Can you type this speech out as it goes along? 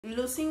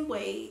Losing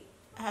weight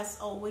has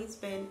always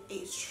been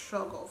a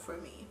struggle for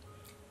me,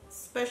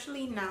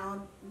 especially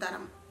now that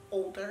I'm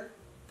older,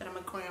 that I'm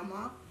a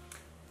grandma.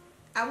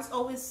 I was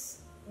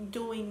always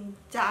doing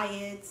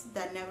diets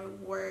that never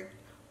worked,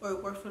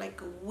 or worked for like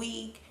a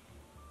week,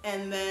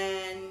 and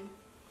then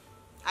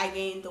I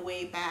gained the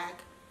weight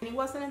back. And it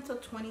wasn't until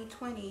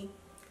 2020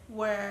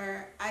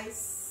 where I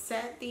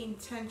set the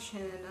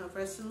intention of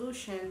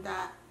resolution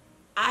that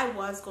I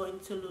was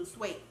going to lose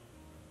weight.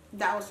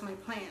 That was my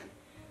plan.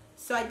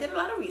 So I did a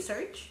lot of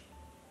research,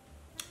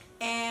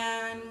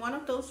 and one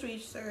of those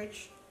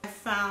research I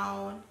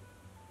found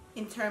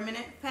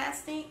intermittent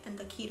fasting and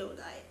the keto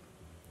diet.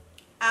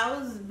 I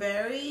was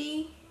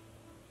very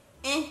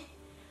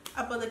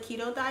about the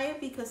keto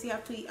diet because you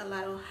have to eat a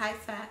lot of high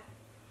fat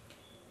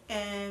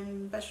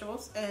and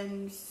vegetables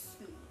and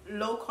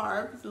low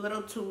carbs,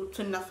 little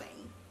to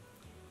nothing.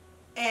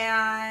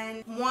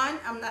 And one,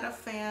 I'm not a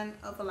fan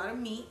of a lot of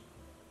meat,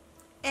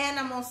 and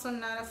I'm also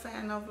not a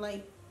fan of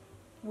like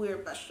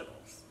weird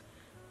vegetables.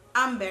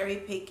 I'm very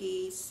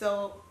picky,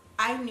 so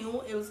I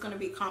knew it was going to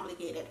be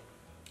complicated,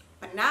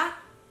 but not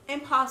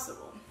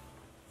impossible.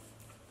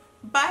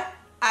 But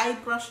I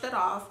brushed it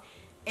off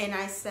and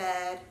I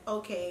said,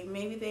 okay,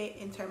 maybe the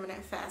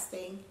intermittent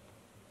fasting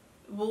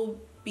will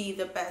be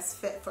the best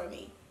fit for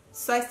me.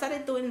 So I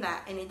started doing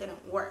that, and it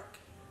didn't work.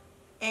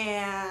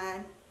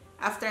 And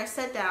after I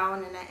sat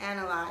down and I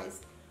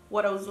analyzed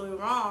what I was doing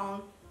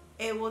wrong,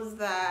 it was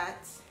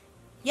that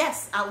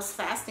yes, I was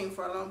fasting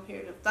for a long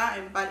period of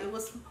time, but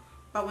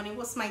when it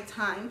was my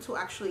time to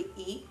actually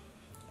eat,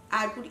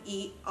 I would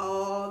eat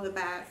all the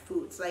bad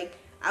foods. Like,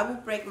 I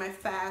would break my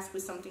fast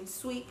with something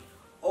sweet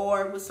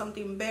or with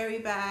something very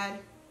bad.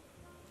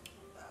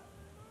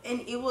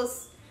 And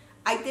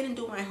I didn't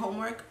do my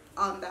homework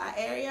on that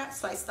area,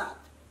 so I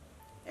stopped.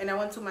 And I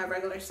went to my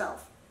regular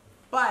self.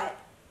 But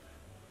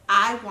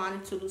I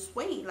wanted to lose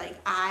weight. Like,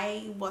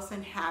 I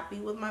wasn't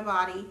happy with my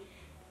body,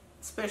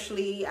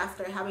 especially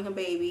after having a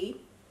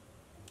baby.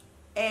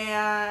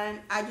 And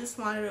I just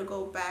wanted to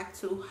go back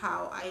to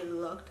how I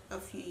looked a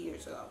few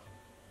years ago.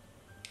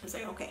 I was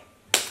like, okay,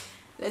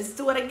 let's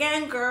do it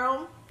again,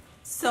 girl.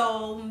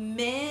 So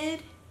mid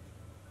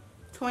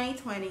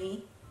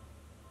 2020,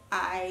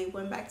 I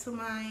went back to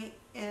my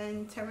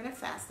intermittent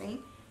fasting,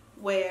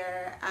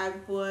 where I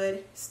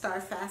would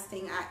start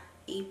fasting at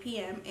 8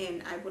 p.m.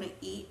 and I wouldn't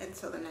eat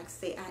until the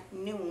next day at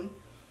noon.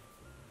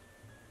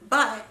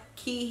 But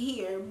key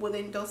here,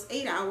 within those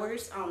 8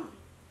 hours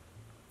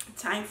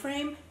time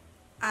frame,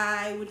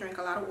 I would drink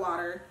a lot of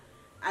water.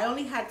 I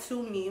only had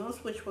 2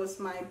 meals, which was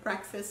my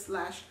breakfast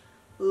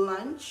 /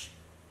 lunch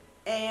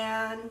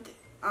and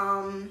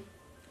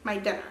my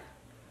dinner.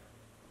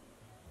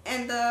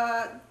 And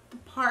the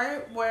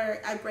part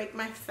where I break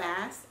my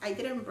fast, I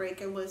didn't break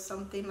it with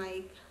something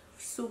like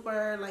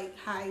super like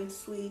high in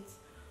sweets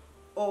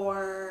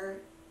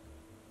or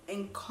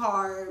in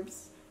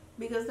carbs,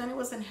 because then it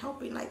wasn't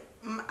helping. Like,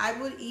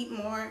 I would eat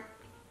more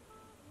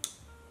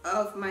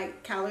of my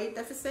calorie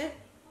deficit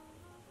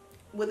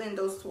within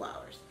those 2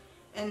 hours,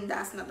 and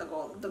that's not the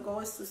goal. The goal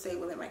is to stay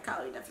within my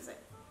calorie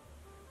deficit,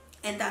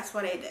 and that's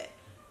what I did.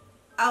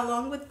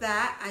 Along with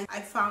that, I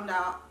found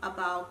out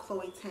about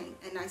Chloe Ting,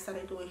 and I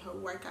started doing her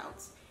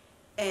workouts.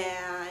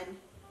 And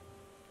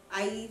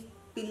I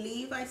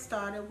believe I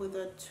started with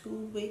a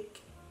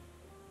 2-week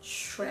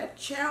shred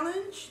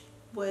challenge,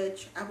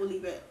 which I will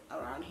leave it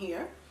around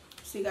here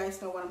so you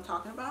guys know what I'm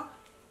talking about.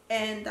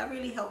 And that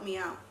really helped me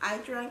out. I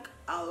drank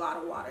a lot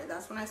of water.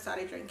 That's when I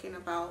started drinking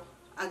about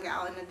a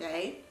gallon a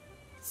day.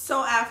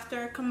 So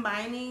after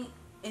combining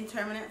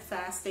intermittent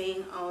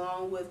fasting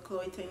along with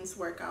Chloe Ting's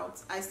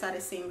workouts, I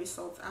started seeing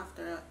results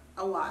after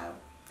a while.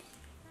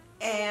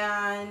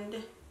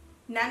 And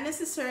not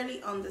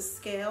necessarily on the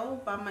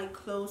scale, but my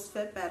clothes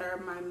fit better,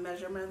 my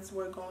measurements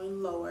were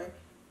going lower,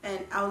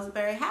 and I was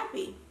very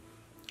happy.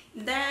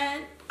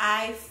 Then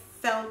I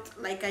felt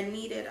like I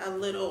needed a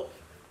little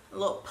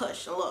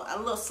push, a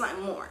little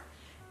something more.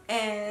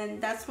 And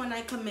that's when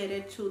I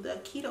committed to the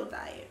keto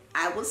diet.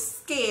 I was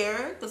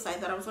scared because I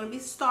thought I was going to be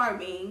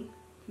starving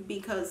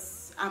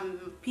because I'm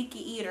a picky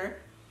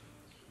eater.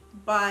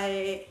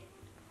 But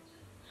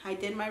I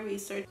did my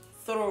research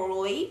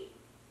thoroughly,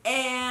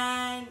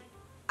 and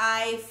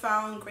I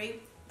found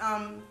great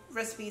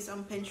recipes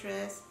on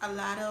Pinterest, a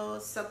lot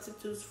of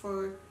substitutes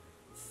for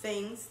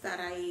things that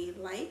I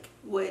like,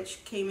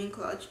 which came in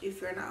clutch.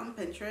 If you're not on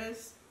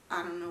Pinterest,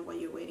 I don't know what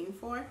you're waiting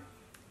for.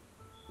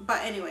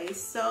 But anyway,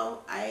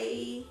 so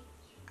I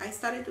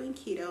started doing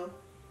keto,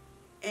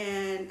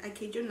 and I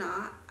kid you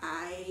not,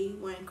 I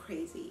went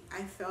crazy.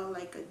 I felt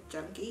like a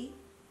junkie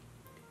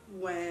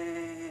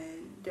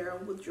when they're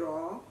on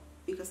withdrawal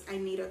because I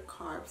needed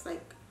carbs.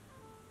 Like,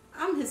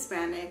 I'm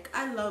Hispanic.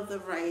 I love the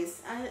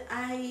rice.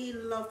 I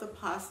love the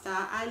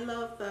pasta. I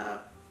love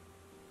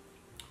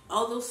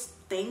all those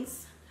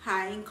things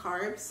high in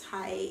carbs,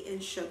 high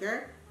in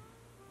sugar.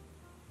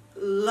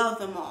 Love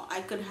them all.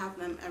 I could have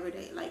them every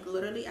day. Like,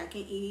 literally, I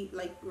can eat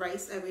like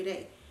rice every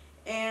day.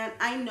 And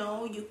I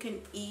know you can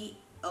eat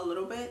a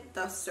little bit,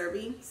 the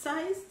serving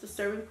size, the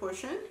serving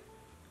portion,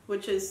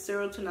 which is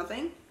 0 to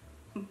nothing,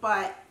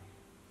 but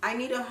I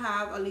need to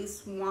have at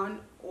least 1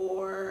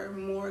 or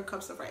more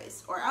cups of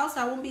rice, or else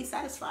I won't be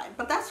satisfied.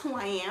 But that's who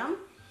I am,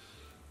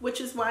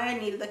 which is why I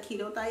needed the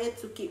keto diet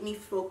to keep me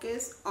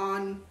focused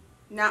on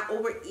not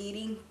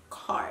overeating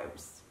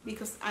carbs,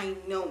 because I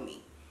know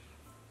me.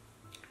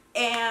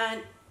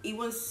 And it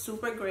was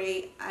super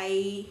great.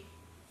 I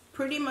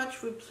pretty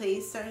much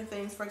replaced certain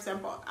things. For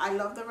example, I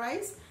love the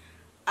rice.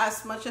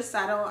 As much as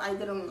saddle, I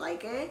didn't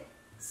like it,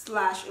 /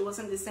 it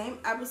wasn't the same,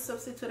 I would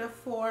substitute it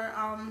for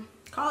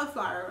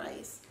cauliflower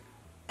rice.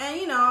 And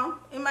you know,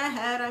 in my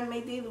head I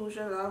made the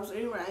illusion that I was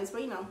eating rice,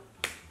 but you know,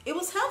 it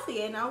was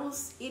healthy and I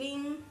was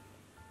eating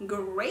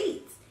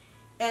great,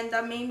 and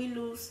that made me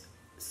lose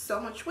so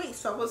much weight.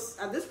 So I was,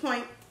 at this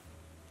point,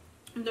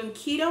 I'm doing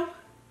keto,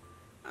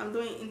 I'm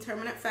doing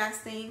intermittent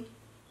fasting,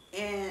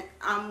 and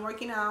I'm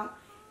working out,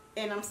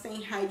 and I'm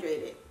staying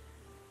hydrated.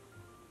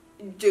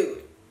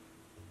 Dude,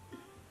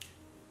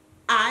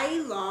 I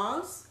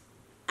lost,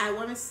 I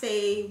want to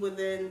say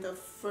within the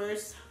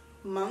first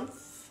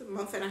month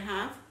and a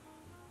half,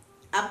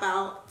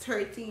 about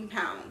 13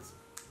 pounds.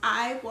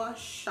 I was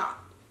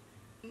shocked.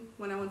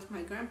 When I went to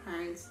my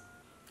grandparents,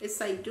 it's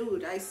like,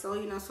 dude, I saw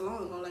you not so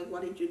long ago, like,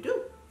 what did you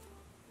do?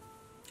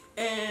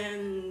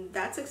 And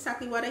that's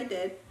exactly what I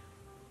did.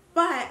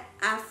 But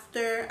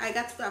after I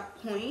got to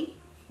that point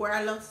where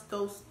I lost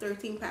those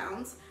 13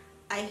 pounds,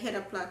 I hit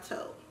a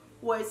plateau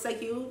where it's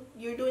like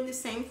you're doing the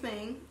same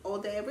thing all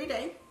day, every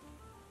day,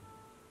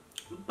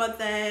 but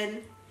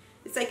then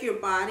it's like your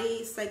body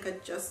is like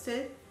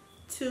adjusted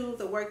to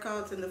the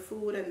workouts and the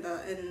food and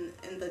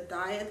the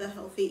diet, the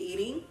healthy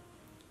eating,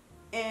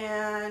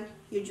 and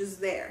you're just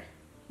there.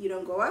 You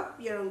don't go up,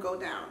 you don't go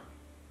down.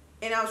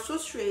 And I was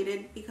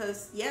frustrated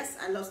because yes,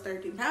 I lost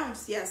 13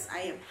 pounds. Yes, I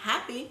am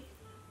happy,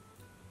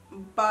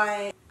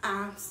 but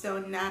I'm still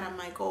not at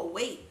my goal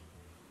weight,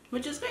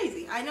 which is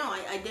crazy. I know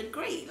I did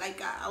great.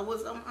 Like I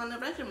was on the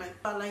regimen,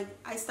 but like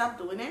I stopped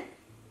doing it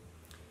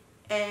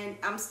and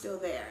I'm still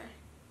there.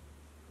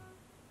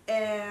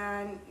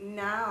 And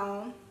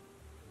now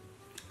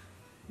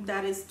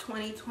that is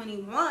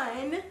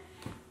 2021,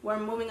 we're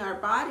moving our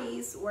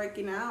bodies,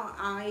 working out.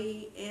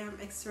 I am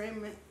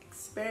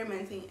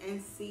experimenting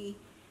and see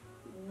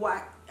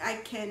what I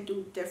can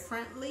do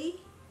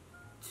differently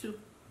to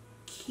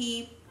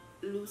keep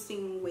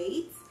losing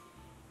weight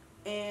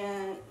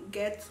and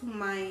get to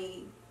my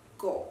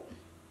goal,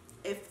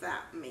 if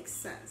that makes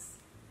sense.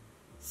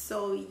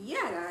 So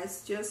yeah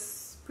guys,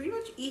 just pretty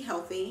much eat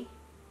healthy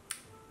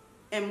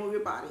and move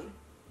your body.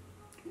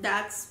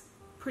 That's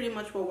pretty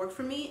much what worked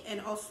for me.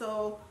 And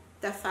also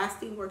that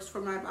fasting works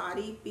for my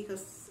body,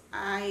 because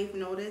I've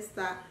noticed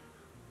that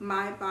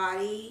my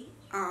body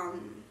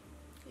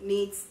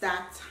needs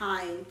that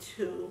time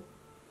to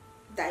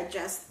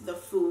digest the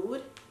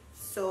food.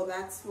 So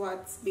that's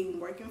what's been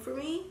working for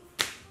me.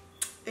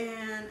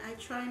 And I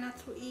try not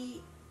to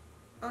eat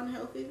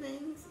unhealthy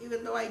things,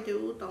 even though I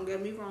do. Don't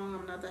get me wrong,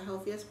 I'm not the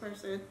healthiest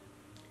person.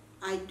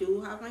 I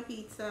do have my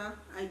pizza,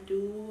 I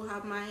do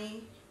have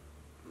my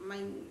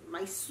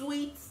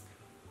sweets,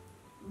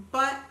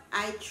 but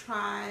I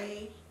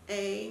try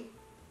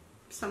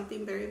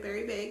something very,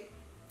 very big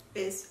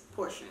is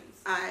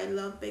portions. I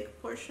love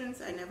big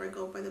portions. I never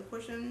go by the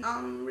portion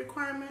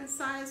requirement,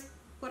 size,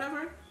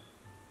 whatever,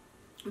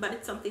 but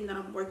it's something that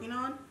I'm working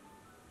on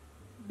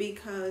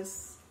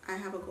because I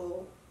have a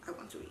goal I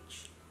want to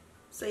reach.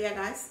 So yeah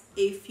guys,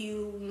 if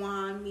you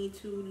want me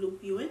to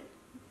loop you in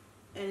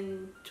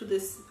and to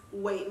this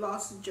weight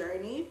loss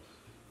journey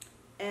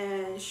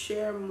and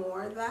share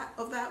more of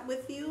that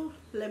with you,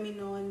 let me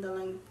know in the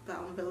link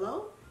down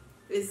below.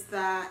 Is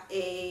that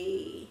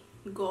a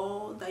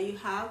goal that you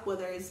have,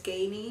 whether it's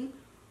gaining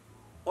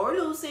or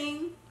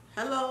losing?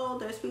 Hello,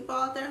 there's people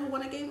out there who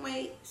want to gain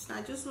weight. It's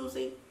not just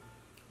losing.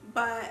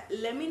 But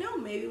let me know.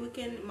 Maybe we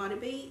can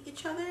motivate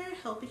each other,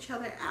 help each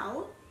other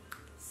out.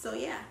 So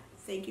yeah,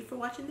 thank you for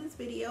watching this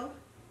video.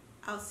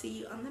 I'll see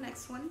you on the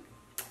next one.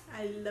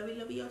 I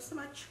love you all so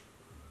much.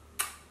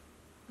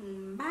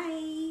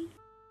 Bye.